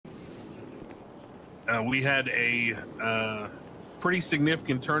We had a pretty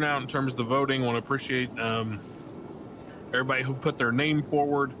significant turnout in terms of the voting. I want to appreciate everybody who put their name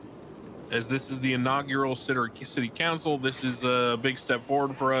forward. As this is the inaugural city council, this is a big step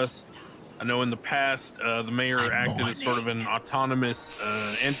forward for us. I know in the past, the mayor acted as sort of an autonomous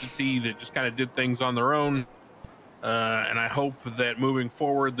entity that just kind of did things on their own. And I hope that moving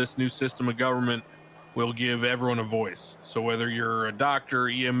forward, this new system of government will give everyone a voice. So whether you're a doctor,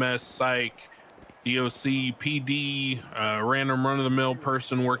 EMS, psych, DOC, PD, random run-of-the-mill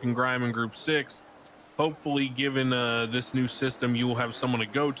person working grime in Group 6, hopefully, given this new system, you will have someone to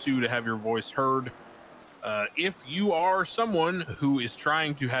go to have your voice heard. If you are someone who is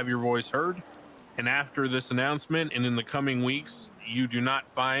trying to have your voice heard, and after this announcement and in the coming weeks, you do not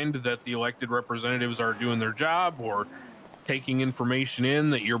find that the elected representatives are doing their job or taking information in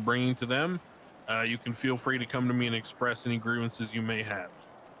that you're bringing to them, you can feel free to come to me and express any grievances you may have.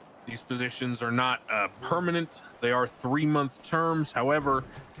 These positions are not permanent. They are 3-month terms. However,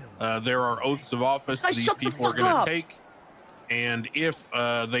 there are oaths of office that these people are going to take. And if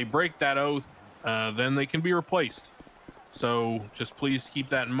they break that oath, then they can be replaced. So just please keep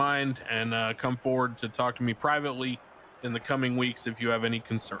that in mind and come forward to talk to me privately in the coming weeks if you have any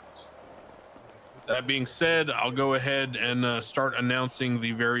concerns. That being said, I'll go ahead and start announcing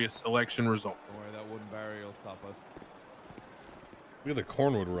the various election results. Don't worry, that wooden barrier will stop us. Look at the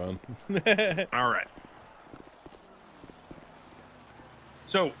Cornwood run. All right.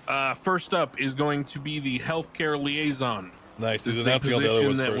 So first up is going to be the healthcare liaison. Nice. This is a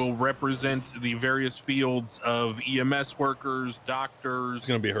position that will represent the various fields of EMS workers, doctors. It's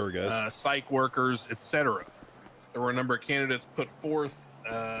going to be her, guys. Psych workers, etc. There were a number of candidates put forth.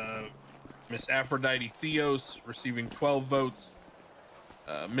 Miss Aphrodite Theos receiving 12 votes.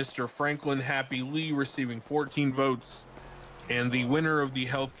 Mr. Franklin Happy Lee receiving 14 votes. And the winner of the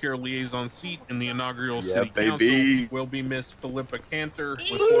healthcare liaison seat in the inaugural city council will be Miss Philippa Cantor with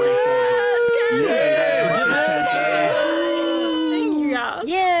 44 votes. Thank you, guys.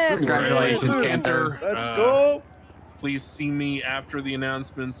 Yeah. Congratulations, Cantor. Let's go. Please see me after the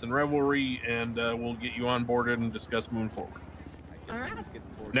announcements and revelry, and we'll get you onboarded and discuss moving forward. All right.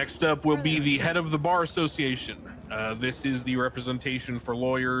 Next up will be the head of the Bar Association. This is the representation for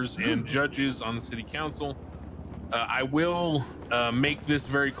lawyers and judges on the city council. I will make this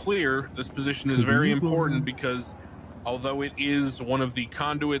very clear. This position is very important because although it is one of the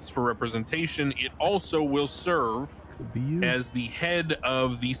conduits for representation, it also will serve as the head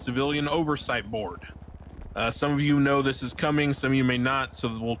of the Civilian Oversight Board. Some of you know this is coming, some of you may not,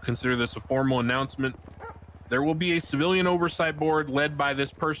 so we'll consider this a formal announcement. There will be a Civilian Oversight Board led by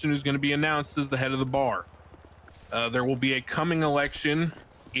this person who's going to be announced as the head of the bar. There will be a coming election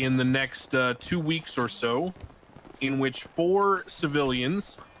in the next 2 weeks or so, in which 4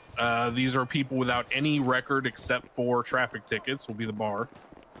 civilians, these are people without any record except for traffic tickets, will be the bar,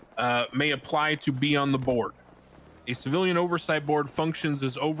 may apply to be on the board. A Civilian Oversight Board functions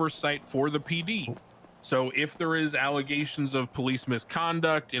as oversight for the PD. So if there is allegations of police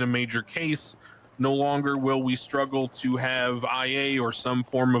misconduct in a major case, no longer will we struggle to have IA or some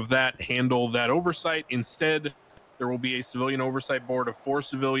form of that handle that oversight. Instead, there will be a Civilian Oversight Board of 4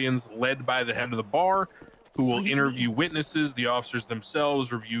 civilians led by the head of the bar, who will interview witnesses, the officers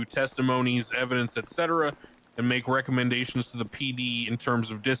themselves, review testimonies, evidence, etc., and make recommendations to the PD in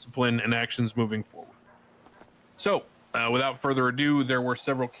terms of discipline and actions moving forward. So, without further ado, there were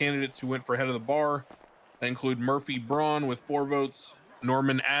several candidates who went for head of the bar. They include Murphy Braun with 4 votes,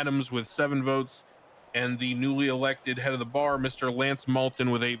 Norman Adams with 7 votes, and the newly elected head of the bar, Mr. Lance Malton,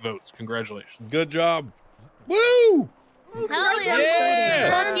 with 8 votes. Congratulations. Good job. Woo! Hell yeah!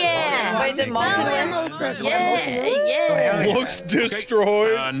 Fuck yeah! Wait, did Malton win? Yeah. Looks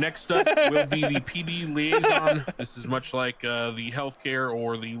destroyed. Okay, next up will be the PD liaison. This is much like the healthcare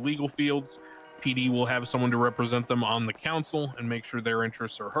or the legal fields. PD will have someone to represent them on the council and make sure their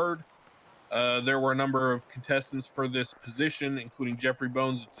interests are heard. There were a number of contestants for this position, including Jeffrey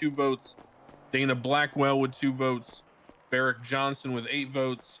Bones with 2 votes, Dana Blackwell with 2 votes, Barrick Johnson with 8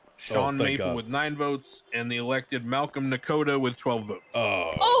 votes, Sean Maple with 9 votes, and the elected Malcolm Nakota with 12 votes.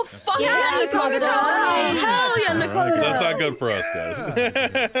 Oh, fuck yeah, Nakota! Hell yeah, Nakota! That's not good for us, guys.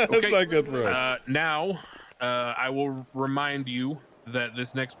 That's not good for us. Now, I will remind you that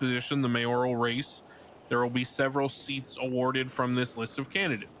this next position, the mayoral race, there will be several seats awarded from this list of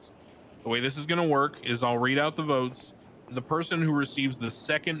candidates. The way this is going to work is I'll read out the votes. The person who receives the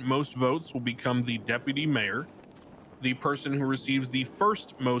second most votes will become the deputy mayor. The person who receives the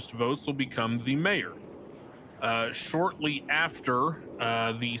first most votes will become the mayor. Shortly after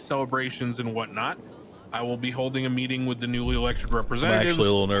the celebrations and whatnot, I will be holding a meeting with the newly elected representatives. I'm actually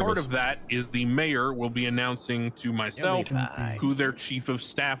a little nervous. Part of that is the mayor will be announcing to myself who their chief of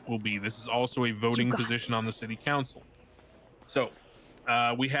staff will be. This is also a voting position on the city council. So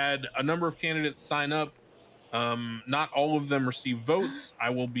we had a number of candidates sign up. Not all of them receive votes. I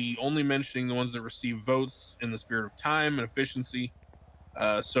will be only mentioning the ones that receive votes in the spirit of time and efficiency.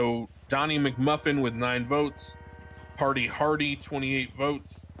 So Donnie McMuffin with 9 votes, Party Hardy 28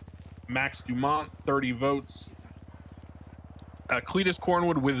 votes, Max Dumont 30 votes, Cletus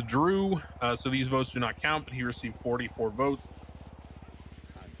Cornwood withdrew, so these votes do not count, but he received 44 votes.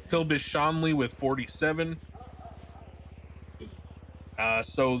 Pilbish Shanley with 47.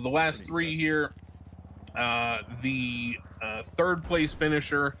 So the last 3 here, the third place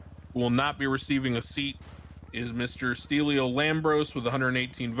finisher who will not be receiving a seat is Mr. Stelio Lambros with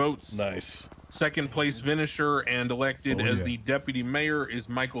 118 votes. Nice. Second place finisher and elected as the deputy mayor is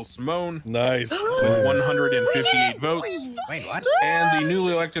Michael Simone. Nice. With 158 votes. Wait, what? And the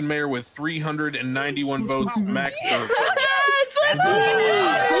newly elected mayor with 391 votes, Max. Yes, holy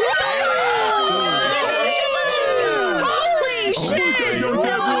shit!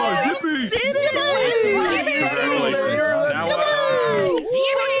 Congratulations. Now,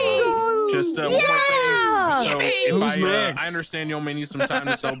 just one more thing. So if I understand y'all may need some time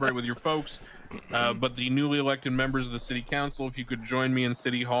to celebrate with your folks, but the newly elected members of the city council, if you could join me in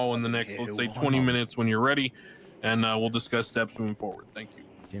City Hall in the next, let's say, 20 minutes when you're ready, and we'll discuss steps moving forward. Thank you.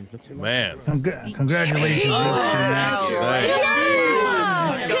 Man. Congratulations, Mr. Max.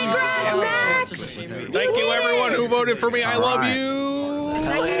 Congrats, Max! Thank you, everyone who voted for me. I love you.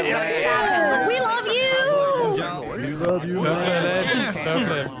 We love you! Wow.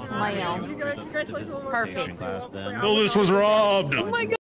 Perfect. No, this was robbed. Oh my God.